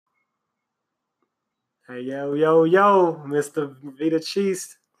Hey, yo, Mr. Vita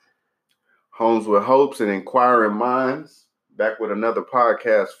Cheese. Homes with Hopes and Inquiring Minds. Back with another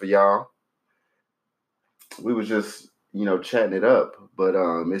podcast for y'all. We was just, chatting it up, but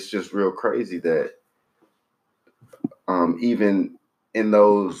it's just real crazy that even in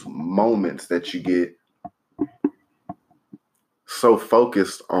those moments that you get so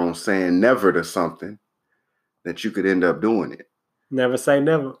focused on saying never to something that you could end up doing it. Never say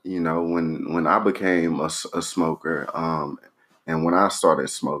never. When I became a smoker, and when I started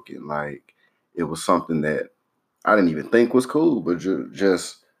smoking, like it was something that I didn't even think was cool, but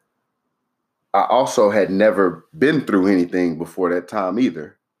just I also had never been through anything before that time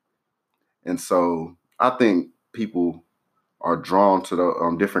either. And so I think people are drawn to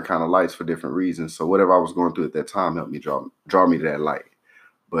the different kind of lights for different reasons. So whatever I was going through at that time helped me draw me to that light.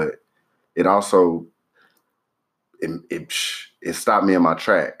 But it also it stopped me in my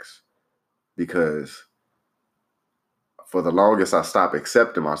tracks because for the longest I stopped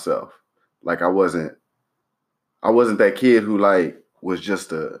accepting myself. Like I wasn't that kid who like was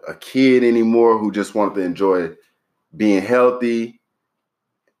just a kid anymore who just wanted to enjoy being healthy.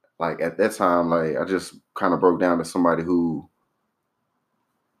 Like at that time, like I just kind of broke down to somebody who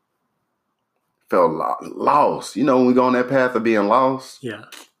felt lost. When we go on that path of being lost. Yeah.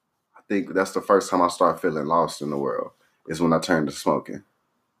 I think that's the first time I started feeling lost in the world is when I turned to smoking.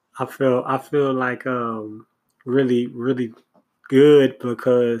 I feel like really, really good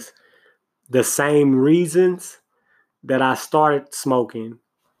because the same reasons that I started smoking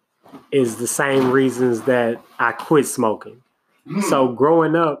is the same reasons that I quit smoking. So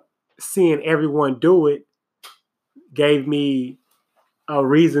growing up, seeing everyone do it gave me a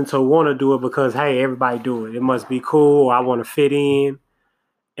reason to want to do it because, hey, everybody do it. It must be cool. Or I want to fit in.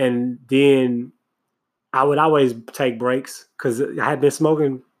 And then I would always take breaks because I had been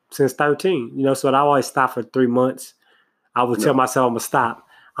smoking since 13, so I'd always stop for 3 months. I would tell myself I'm going to stop.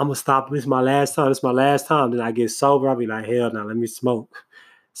 I'm going to stop. This is my last time. This is my last time. Then I get sober. I'll be like, hell no, let me smoke.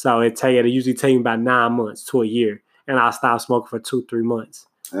 So it usually take me about 9 months to a year. And I'll stop smoking for 2-3 months.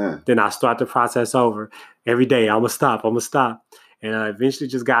 Then I start the process over. Every day, I'm going to stop. And I eventually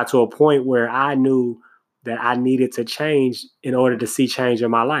just got to a point where I knew that I needed to change in order to see change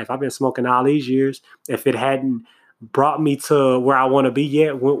in my life. I've been smoking all these years. If it hadn't brought me to where I want to be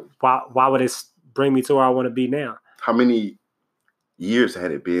yet, why would it bring me to where I want to be now? How many years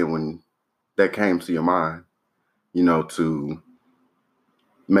had it been when that came to your mind, to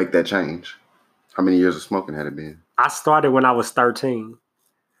make that change? How many years of smoking had it been? I started when I was 13.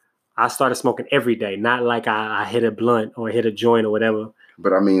 I started smoking every day, not like I hit a blunt or hit a joint or whatever.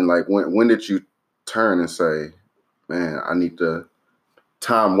 But I mean, like, when did you turn and say, man,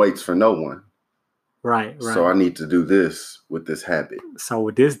 time waits for no one. Right. So I need to do this with this habit.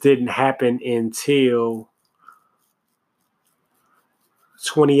 So this didn't happen until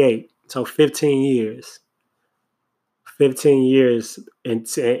 28. So 15 years. 15 years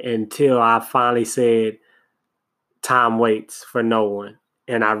until I finally said, time waits for no one.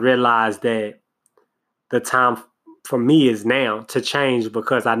 And I realized that the time for me is now to change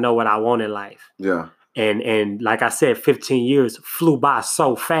because I know what I want in life. Yeah. And like I said, 15 years flew by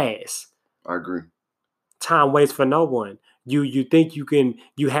so fast. I agree. Time waits for no one. You think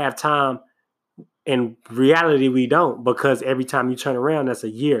you have time. In reality, we don't, because every time you turn around, that's a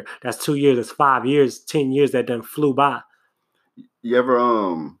year. That's 2 years. That's 5 years, 10 years that done flew by. You ever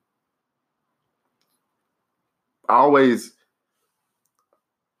I always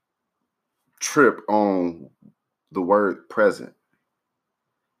trip on the word present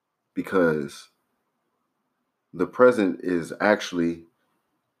because the present is actually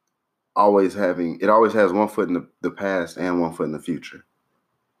always has one foot in the past and one foot in the future.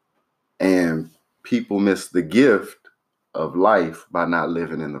 And people miss the gift of life by not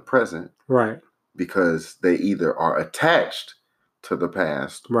living in the present. Right. Because they either are attached to the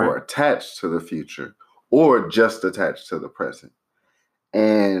past or attached to the future or just attached to the present.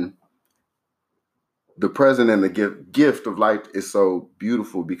 And the present and the gift of life is so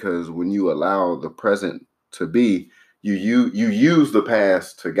beautiful because when you allow the present to be, you use the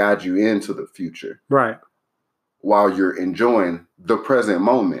past to guide you into the future. Right. While you're enjoying the present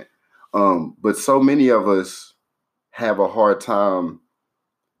moment. But so many of us have a hard time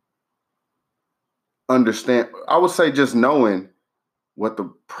I would say just knowing what the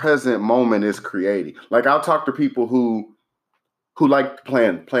present moment is creating. Like I'll talk to people who like to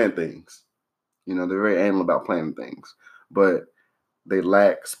plan things. They're very anal about planning things, but they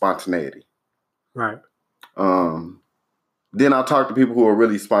lack spontaneity. Right. Then I'll talk to people who are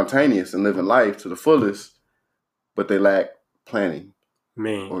really spontaneous and living life to the fullest, but they lack planning.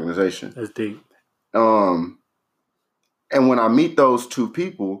 Man, organization. that's deep. And when I meet those two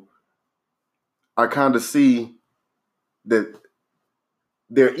people, I kind of see that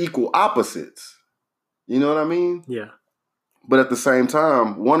they're equal opposites. You know what I mean? Yeah. But at the same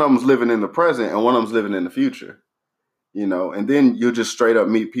time, one of them's living in the present and one of them's living in the future. You know, and then you'll just straight up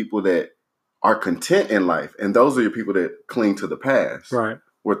meet people that are content in life. And those are your people that cling to the past. Right.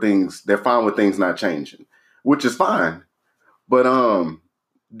 Where they're fine with things not changing, which is fine. But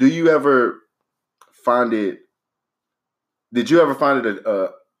do you ever find it, did you ever find it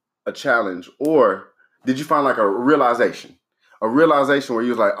a challenge, or did you find like a realization where you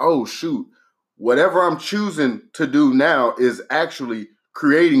was like, oh shoot, whatever I'm choosing to do now is actually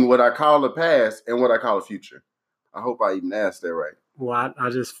creating what I call the past and what I call the future? I hope I even asked that right. Well, I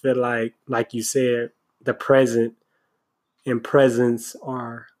just feel like you said, the present and presence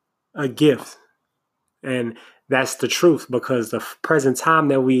are a gift. And that's the truth, because the present time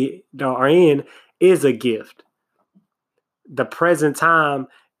that we are in is a gift. The present time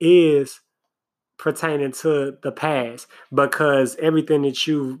is pertaining to the past, because everything that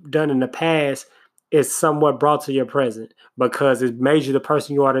you've done in the past is somewhat brought to your present, because it made you the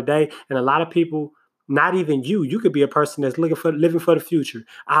person you are today. And a lot of people, not even you could be a person that's living for the future.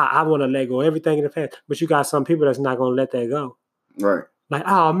 I want to let go of everything in the past, but you got some people that's not going to let that go. Right. Like,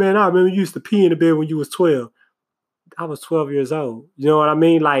 oh man, I remember you used to pee in the bed when you was 12. I was 12 years old. You know what I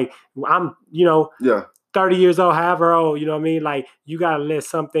mean? Like, I'm, Yeah. 30 years old, however old, you know what I mean? Like, you got to let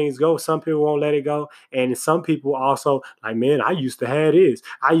some things go. Some people won't let it go. And some people also, like, man, I used to have this.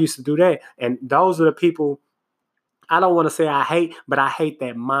 I used to do that. And those are the people, I don't want to say I hate, but I hate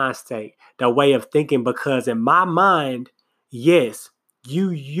that mind state, the way of thinking, because in my mind, yes, you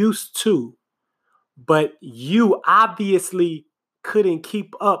used to, but you obviously couldn't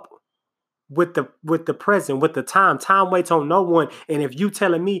keep up with the present, with the time. Time waits on no one. And if you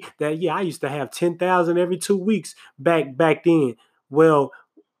telling me that, yeah, I used to have 10,000 every 2 weeks back then, well,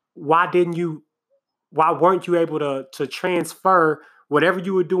 why weren't you able to transfer whatever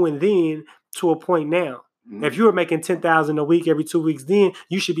you were doing then to a point now? Mm-hmm. If you were making 10,000 a week every 2 weeks, then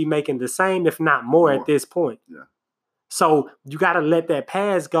you should be making the same, if not more at this point. Yeah. So you got to let that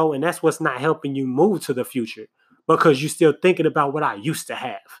past go, and that's what's not helping you move to the future, because you're still thinking about what I used to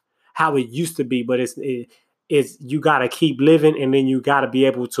have, how it used to be. But it's you got to keep living, and then you got to be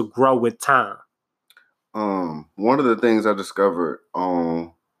able to grow with time. One of the things I discovered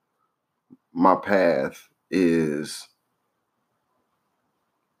on my path is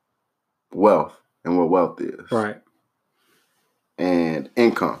wealth and what wealth is. Right. And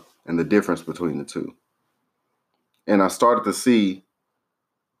income and the difference between the two. And I started to see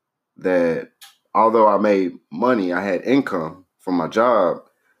that although I made money, I had income from my job,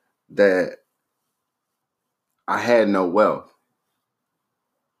 that I had no wealth.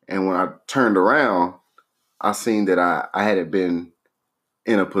 And when I turned around, I seen that I hadn't been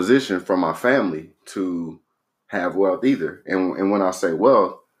in a position for my family to have wealth either. And when I say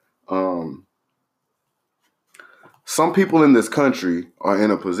wealth, some people in this country are in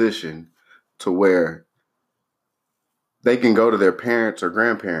a position to where they can go to their parents or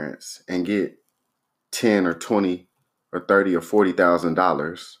grandparents and get 10 or 20 or 30 or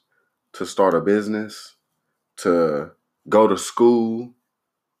 $40,000 to start a business, to go to school,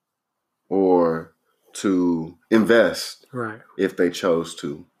 or to invest, right, if they chose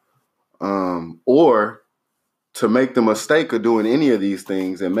to, or to make the mistake of doing any of these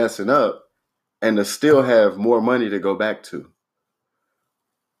things and messing up, and to still have more money to go back to.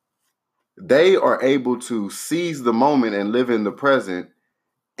 They are able to seize the moment and live in the present,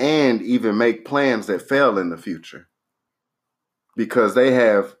 and even make plans that fail in the future, because they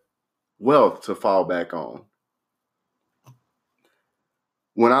have wealth to fall back on.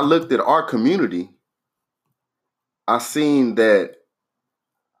 When I looked at our community, I seen that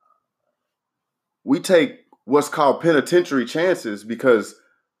we take what's called penitentiary chances, because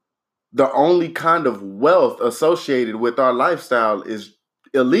the only kind of wealth associated with our lifestyle is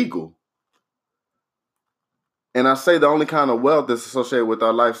illegal. And I say the only kind of wealth that's associated with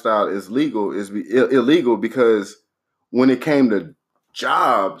our lifestyle is illegal because when it came to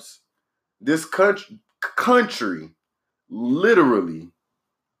jobs, this country literally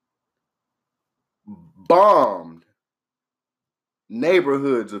bombed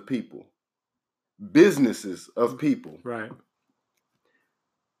neighborhoods of people, businesses of people. Right.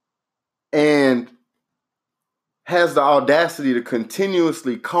 And has the audacity to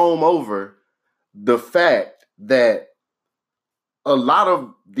continuously comb over the fact that a lot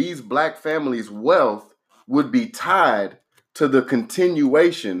of these Black families' wealth would be tied to the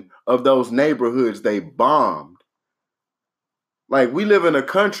continuation of those neighborhoods they bombed. Like, we live in a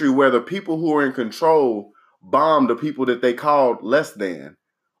country where the people who are in control bomb the people that they called less than.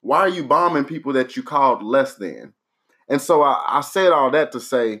 Why are you bombing people that you called less than? And so I said all that to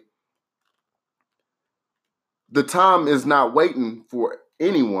say the time is not waiting for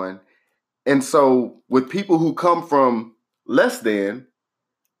anyone. And so with people who come from less than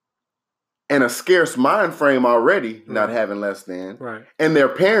and a scarce mind frame already, not having less than, and their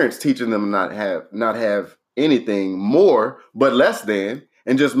parents teaching them not have anything more but less than,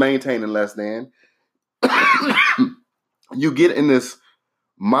 and just maintaining less than, you get in this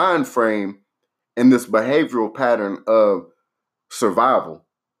mind frame and this behavioral pattern of survival.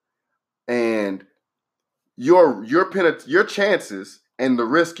 And your chances and the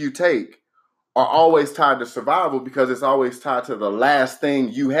risk you take are always tied to survival because it's always tied to the last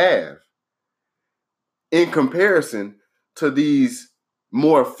thing you have. In comparison to these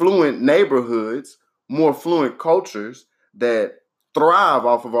more affluent neighborhoods, more affluent cultures that thrive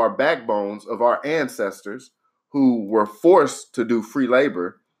off of our backbones of our ancestors who were forced to do free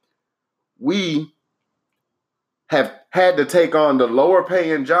labor, we have had to take on the lower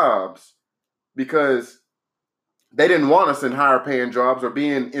paying jobs because they didn't want us in higher paying jobs or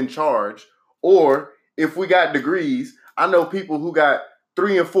being in charge. Or if we got degrees, I know people who got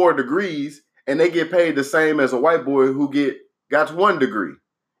 3 and 4 degrees and they get paid the same as a white boy who got 1 degree.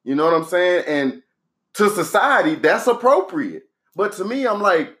 You know what I'm saying? And to society, that's appropriate. But to me, I'm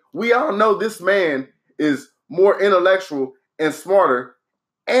like, we all know this man is more intellectual and smarter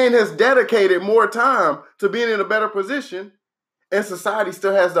and has dedicated more time to being in a better position. And society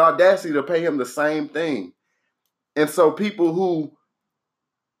still has the audacity to pay him the same thing. And so people who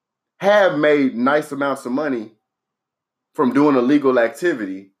have made nice amounts of money from doing illegal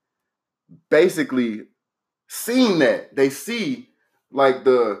activity, basically seeing that, they see like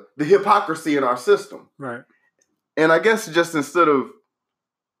the hypocrisy in our system. Right. And I guess just instead of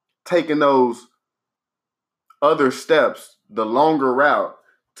taking those other steps, the longer route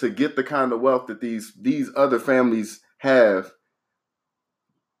to get the kind of wealth that these other families have,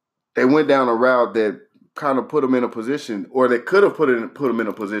 they went down a route that kind of put them in a position, or they could have put them in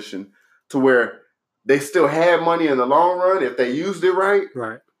a position to where they still had money in the long run if they used it right.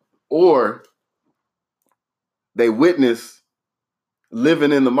 Right. Or they witnessed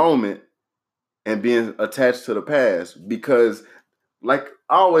living in the moment and being attached to the past. Because, like,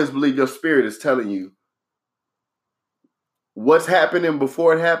 I always believe your spirit is telling you what's happening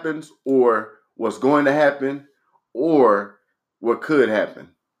before it happens, or what's going to happen, or what could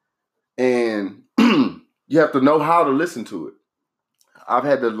happen. And you have to know how to listen to it. I've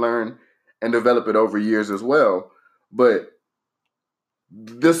had to learn and develop it over years as well. But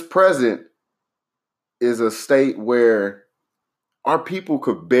this present is a state where our people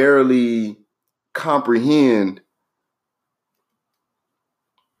could barely comprehend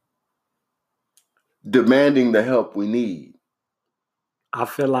demanding the help we need. I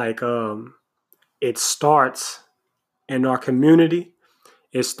feel like it starts in our community,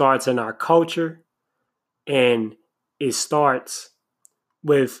 it starts in our culture, and it starts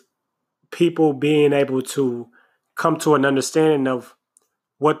with people being able to come to an understanding of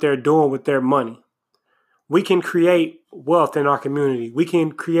what they're doing with their money. We can create wealth in our community. We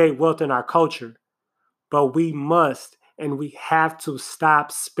can create wealth in our culture, but we must and we have to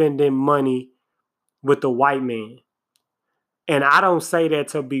stop spending money with the white man. And I don't say that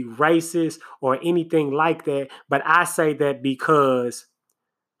to be racist or anything like that, but I say that because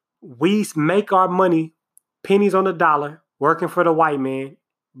we make our money pennies on the dollar, working for the white man,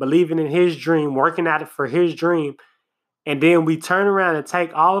 believing in his dream, working at it for his dream. And then we turn around and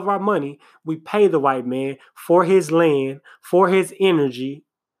take all of our money. We pay the white man for his land, for his energy,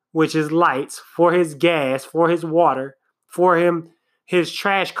 which is lights, for his gas, for his water, for his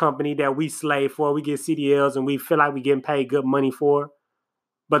trash company that we slave for. We get CDLs and we feel like we're getting paid good money for.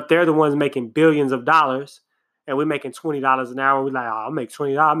 But they're the ones making billions of dollars. And we're making $20 an hour. We're like, oh, I'll make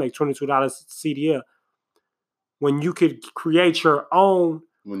 $20, I'll make $22 CDL. When you could create your own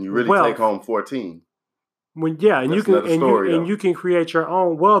when you really wealth, take home 14. And you can create your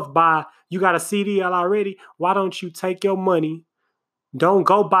own wealth by, you got a CDL already. Why don't you take your money? Don't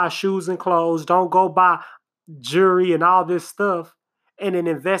go buy shoes and clothes. Don't go buy jewelry and all this stuff, and then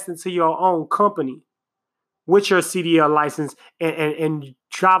invest into your own company with your CDL license and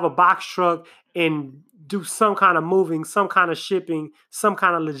drive a box truck and do some kind of moving, some kind of shipping, some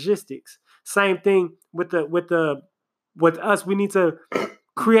kind of logistics. Same thing with us. We need to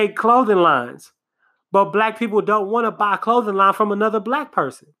create clothing lines. But black people don't want to buy a clothing line from another black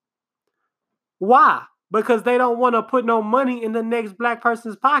person. Why? because they don't want to put no money in the next black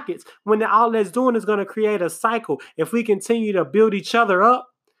person's pockets when all that's doing is going to create a cycle. If we continue to build each other up,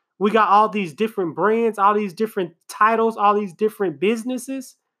 we got all these different brands, all these different titles, all these different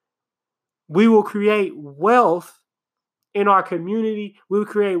businesses. We will create wealth in our community. We will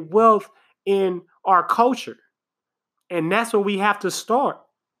create wealth in our culture. And that's where we have to start.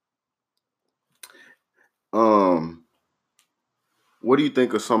 What do you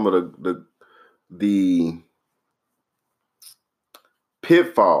think of some of the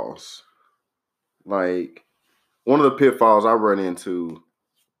pitfalls? Like, one of the pitfalls I run into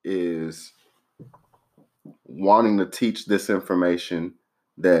is wanting to teach this information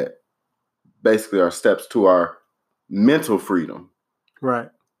that basically are steps to our mental freedom, right,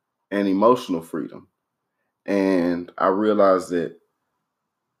 and emotional freedom. And I realized that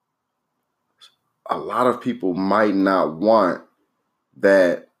a lot of people might not want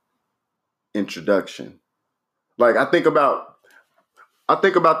that introduction. Like, I think about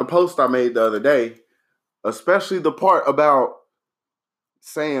the post I made the other day, especially the part about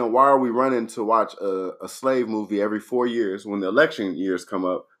saying, why are we running to watch a slave movie every 4 years when the election years come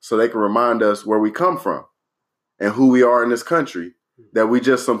up, so they can remind us where we come from and who we are in this country, that we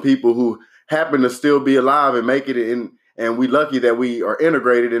just some people who happen to still be alive and make it in, and we lucky that we are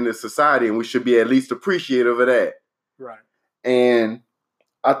integrated in this society, and we should be at least appreciative of that. Right. And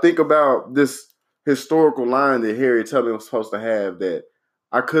I think about this historical line that Harriet Tubman was supposed to have, that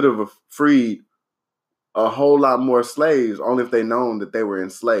I could have freed a whole lot more slaves only if they known that they were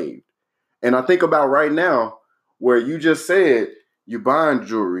enslaved. And I think about right now, where you just said you buying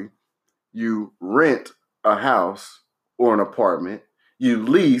jewelry, you rent a house or an apartment, you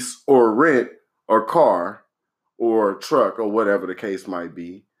lease or rent a car or a truck or whatever the case might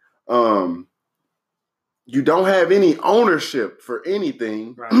be. You don't have any ownership for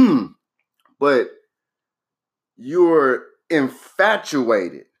anything, right. But you're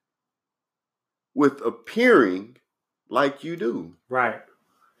infatuated with appearing like you do. Right.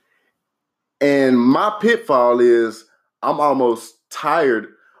 And my pitfall is I'm almost tired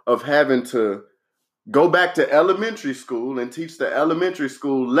of having to go back to elementary school and teach the elementary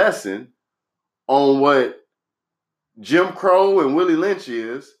school lesson on what Jim Crow and Willie Lynch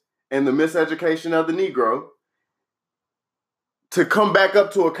is and the miseducation of the Negro, to come back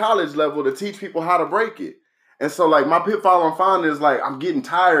up to a college level to teach people how to break it. And so, like, my pitfall I'm finding is, like, I'm getting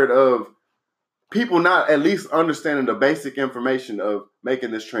tired of people not at least understanding the basic information of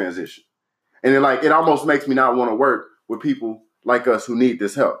making this transition. And it almost makes me not want to work with people like us who need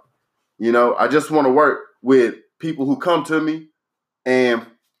this help. You know, I just want to work with people who come to me and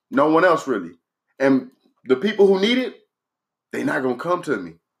no one else really. And the people who need it, they're not going to come to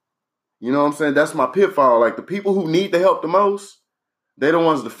me. You know what I'm saying? That's my pitfall. Like, the people who need the help the most, they're the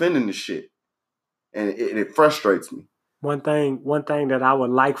ones defending the shit. And it frustrates me. One thing that I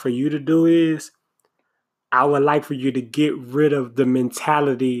would like for you to do is, I would like for you to get rid of the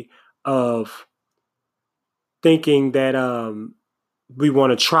mentality of thinking that we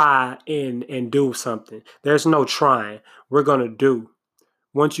want to try and do something. There's no trying. We're going to do.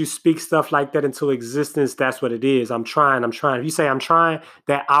 Once you speak stuff like that into existence, that's what it is. I'm trying. If you say I'm trying,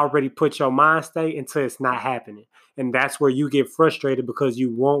 that already put your mind state until it's not happening. And that's where you get frustrated, because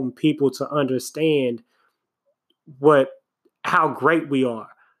you want people to understand how great we are.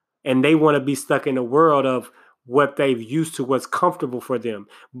 And they want to be stuck in the world of what they've used to, what's comfortable for them.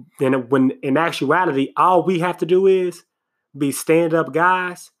 And when in actuality, all we have to do is be stand-up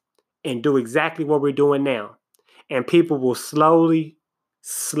guys and do exactly what we're doing now. And people will slowly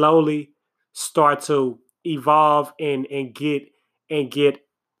start to evolve and get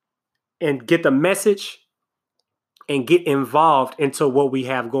the message and get involved into what we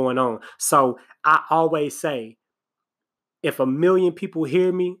have going on. So I always say, if 1 million people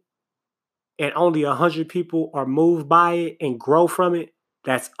hear me and only 100 people are moved by it and grow from it,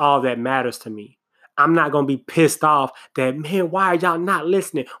 that's all that matters to me. I'm not going to be pissed off that, man, why are y'all not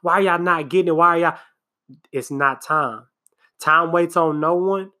listening? Why are y'all not getting it? Why are y'all? It's not time. Time waits on no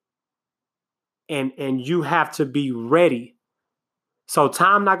one. And you have to be ready. So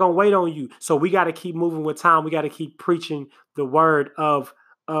time not going to wait on you. So we got to keep moving with time. We got to keep preaching the word of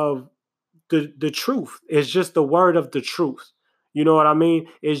the truth. It's just the word of the truth. You know what I mean?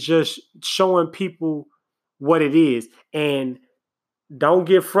 It's just showing people what it is. And don't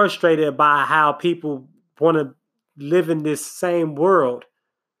get frustrated by how people want to live in this same world.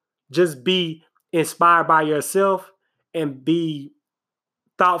 Just be inspired by yourself and be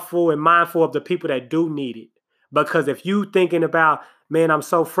thoughtful and mindful of the people that do need it. Because if you thinking about, man, I'm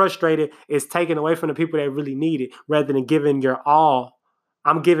so frustrated, it's taken away from the people that really need it, rather than giving your all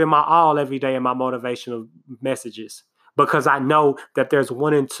I'm giving my all every day in my motivational messages because I know that there's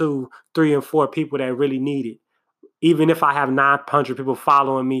 1 and 2, 3 and 4 people that really need it. Even if I have 900 people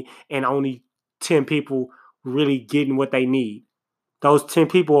following me and only 10 people really getting what they need. Those 10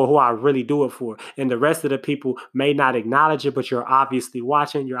 people are who I really do it for. And the rest of the people may not acknowledge it, but you're obviously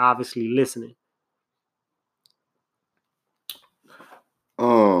watching, you're obviously listening.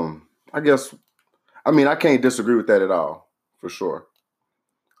 I can't disagree with that at all, for sure.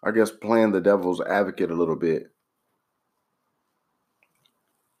 I guess playing the devil's advocate a little bit,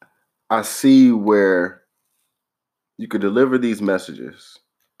 I see where you could deliver these messages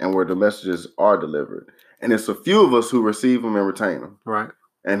and where the messages are delivered. And it's a few of us who receive them and retain them. Right.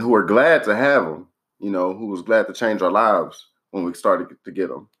 And who are glad to have them, who was glad to change our lives when we started to get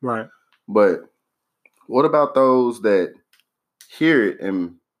them. Right. But what about those that hear it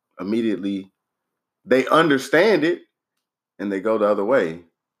and immediately they understand it and they go the other way?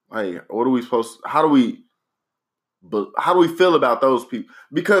 Like, what are we how do we feel about those people?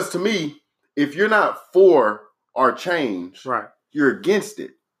 Because to me, if you're not for our change, right, you're against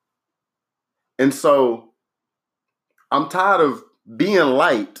it. And so I'm tired of being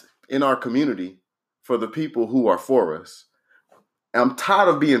light in our community for the people who are for us. I'm tired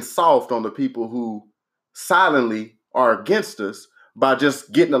of being soft on the people who silently are against us by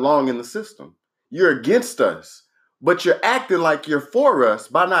just getting along in the system. You're against us, but you're acting like you're for us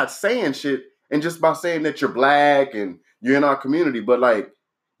by not saying shit and just by saying that you're black and you're in our community, but like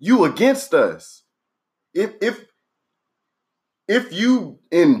you against us. If you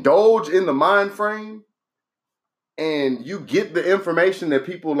indulge in the mind frame and you get the information that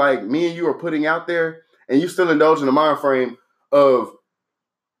people like me and you are putting out there, and you still indulge in the mind frame of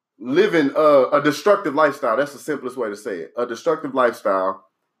living a destructive lifestyle, that's the simplest way to say it, a destructive lifestyle,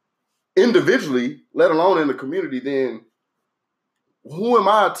 individually, let alone in the community, then who am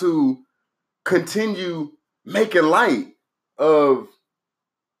I to continue making light of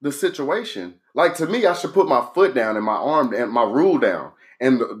the situation? Like, to me, I should put my foot down and my arm and my rule down.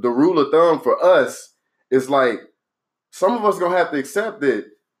 And the rule of thumb for us is like, some of us gonna have to accept that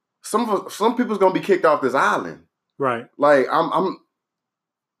some people's gonna be kicked off this island. Right. Like,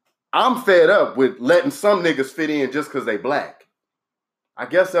 I'm fed up with letting some niggas fit in just because they black. I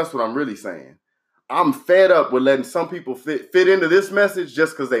guess that's what I'm really saying. I'm fed up with letting some people fit into this message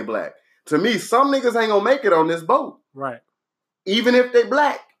just because they black. To me, some niggas ain't gonna make it on this boat. Right. Even if they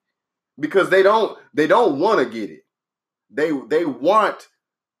black. Because they don't want to get it. They want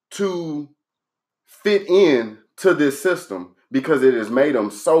to fit in to this system because it has made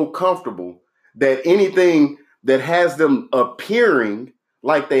them so comfortable that anything that has them appearing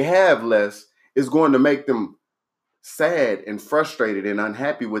like they have less is going to make them sad and frustrated and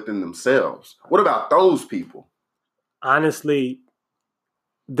unhappy within themselves. What about those people? Honestly,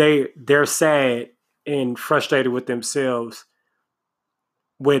 they're sad and frustrated with themselves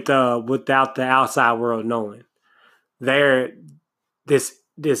without the outside world knowing. They're this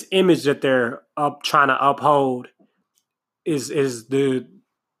image that they're trying to uphold is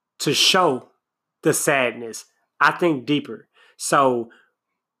to show the sadness. I think deeper. So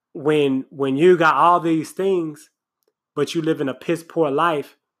when you got all these things, but you live in a piss poor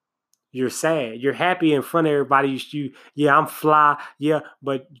life, you're sad. You're happy in front of everybody. Yeah, I'm fly. Yeah,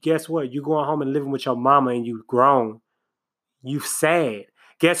 but guess what? You going home and living with your mama and you grown. You sad.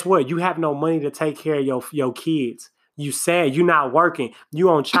 Guess what? You have no money to take care of your kids. You sad. You not working. You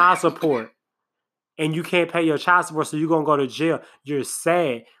on child support. And you can't pay your child support, so you're gonna go to jail. You're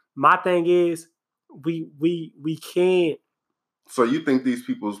sad. My thing is, we can't. So you think these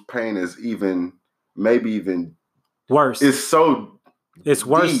people's pain is maybe even worse? It's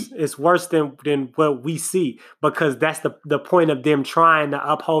worse. Deep. It's worse than what we see, because that's the point of them trying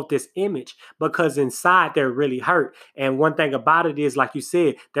to uphold this image, because inside they're really hurt. And one thing about it is, like you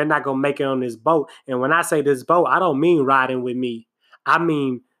said, they're not going to make it on this boat. And when I say this boat, I don't mean riding with me. I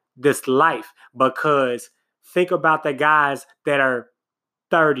mean this life, because think about the guys that are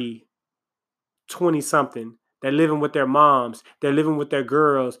 30, 20 something. They're living with their moms. They're living with their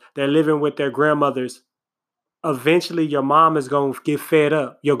girls. They're living with their grandmothers. Eventually your mom is going to get fed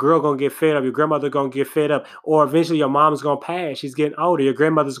up. Your girl going to get fed up. Your grandmother going to get fed up. Or eventually your mom is going to pass. She's getting older. Your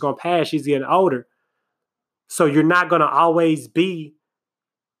grandmother's going to pass. She's getting older. So you're not going to always be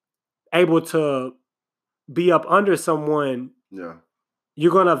able to be up under someone. Yeah.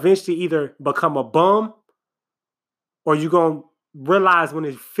 You're going to eventually either become a bum, or you're going to realize when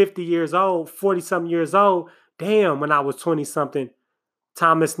it's 50 years old, 40-something years old, damn, when I was 20-something,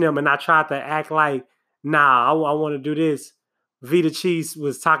 Thomas Nim, and I tried to act like, nah, I want to do this. Vita Cheese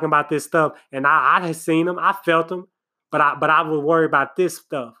was talking about this stuff, and I had seen him. I felt him. But I would worry about this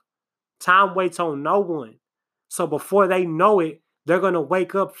stuff. Time waits on no one. So before they know it, they're going to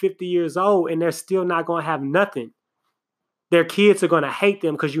wake up 50 years old and they're still not going to have nothing. Their kids are going to hate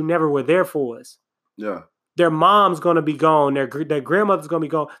them because you never were there for us. Yeah. Their mom's going to be gone. Their grandmother's going to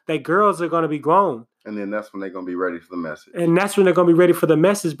be gone. Their girls are going to be grown. And then that's when they're going to be ready for the message. And that's when they're going to be ready for the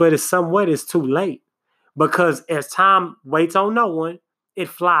message, but it's too late. Because as time waits on no one, it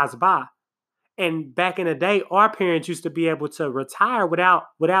flies by. And back in the day, our parents used to be able to retire without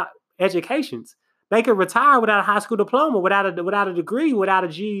educations. They could retire without a high school diploma, without a degree, without a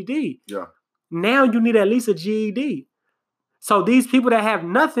GED. Yeah. Now you need at least a GED. So these people that have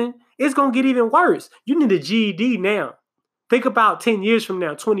nothing, it's going to get even worse. You need a GED now. Think about 10 years from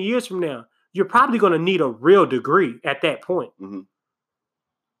now, 20 years from now. You're probably going to need a real degree at that point. Mm-hmm.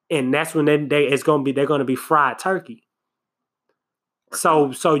 And that's when they're going to be fried turkey.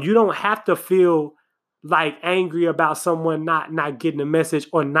 So you don't have to feel like angry about someone not getting the message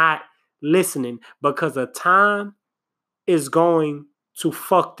or not listening, because a time is going to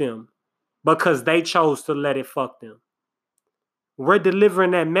fuck them because they chose to let it fuck them. We're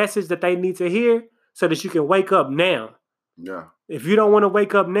delivering that message that they need to hear so that you can wake up now. Yeah. If you don't want to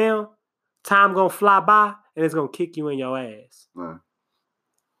wake up now, time gonna fly by and it's gonna kick you in your ass. Yeah.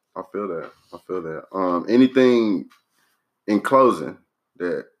 I feel that. Anything in closing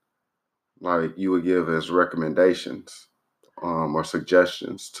that like you would give as recommendations or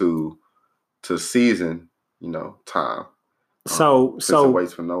suggestions to season, time. So it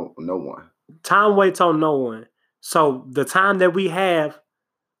waits for no one. Time waits on no one. So the time that we have,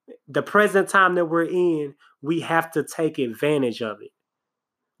 the present time that we're in, we have to take advantage of it.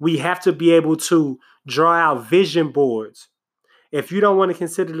 We have to be able to draw out vision boards. If you don't want to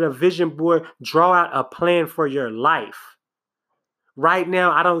consider it a vision board, draw out a plan for your life. Right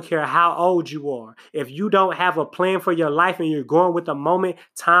now, I don't care how old you are. If you don't have a plan for your life and you're going with the moment,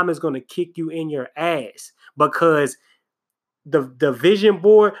 time is going to kick you in your ass, because the vision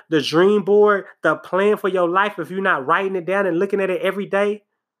board, the dream board, the plan for your life, if you're not writing it down and looking at it every day,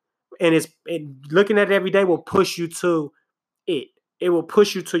 and looking at it every day will push you to it. It will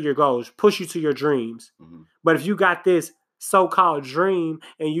push you to your goals, push you to your dreams. Mm-hmm. But if you got this so-called dream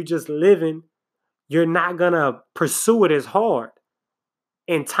and you just living, you're not going to pursue it as hard.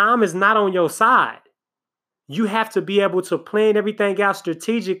 And time is not on your side. You have to be able to plan everything out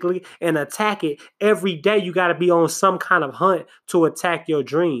strategically and attack it every day. You got to be on some kind of hunt to attack your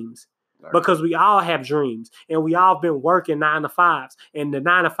dreams. Right. Because we all have dreams and we all been working 9 to 5s, and the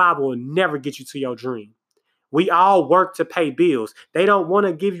 9 to 5 will never get you to your dream. We all work to pay bills. They don't want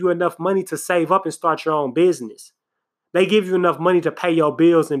to give you enough money to save up and start your own business. They give you enough money to pay your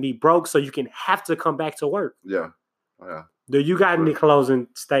bills and be broke so you can have to come back to work. Yeah. Yeah. Do you got any closing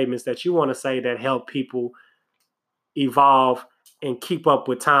statements that you want to say that help people evolve and keep up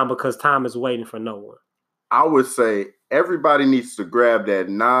with time, because time is waiting for no one? I would say everybody needs to grab that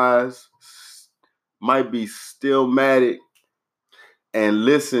Nas, might be Stillmatic, and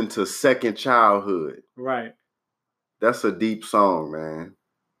listen to Second Childhood. Right. That's a deep song, man.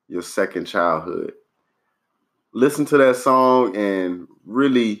 Your Second Childhood. Listen to that song and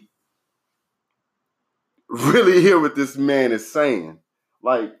really hear what this man is saying.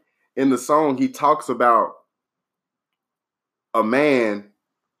 Like, in the song, he talks about a man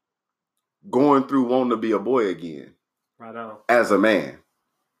going through wanting to be a boy again. Right on. As a man.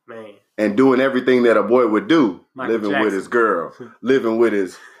 Man. And doing everything that a boy would do. Michael living Jackson. With his girl. Living with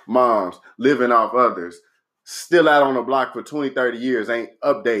his moms. Living off others. Still out on the block for 20, 30 years. Ain't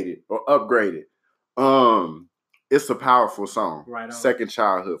updated or upgraded. It's a powerful song. Right on. Second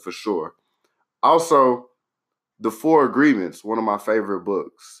Childhood for sure. Also, The 4 Agreements, one of my favorite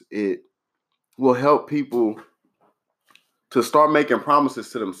books. It will help people to start making promises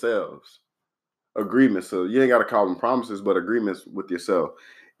to themselves. Agreements. So you ain't got to call them promises, but agreements with yourself.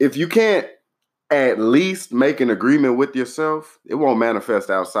 If you can't at least make an agreement with yourself, it won't manifest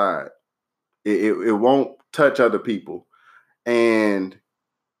outside. It won't touch other people. And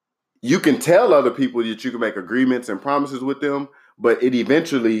you can tell other people that you can make agreements and promises with them, but it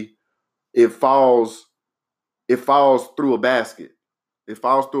eventually falls through a basket. It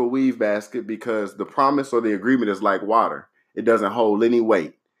falls through a weave basket because the promise or the agreement is like water. It doesn't hold any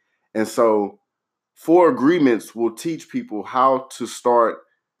weight. And so 4 Agreements will teach people how to start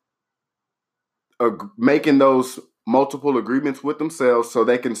making those multiple agreements with themselves so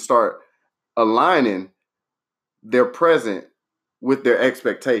they can start aligning their present with their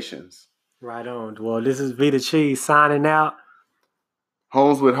expectations. Right on. Well, this is Vita Cheese signing out.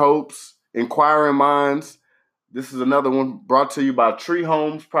 Homes with Hopes, Inquiring Minds. This is another one brought to you by Tree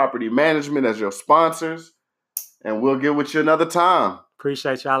Homes Property Management as your sponsors. And we'll get with you another time.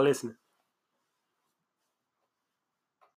 Appreciate y'all listening.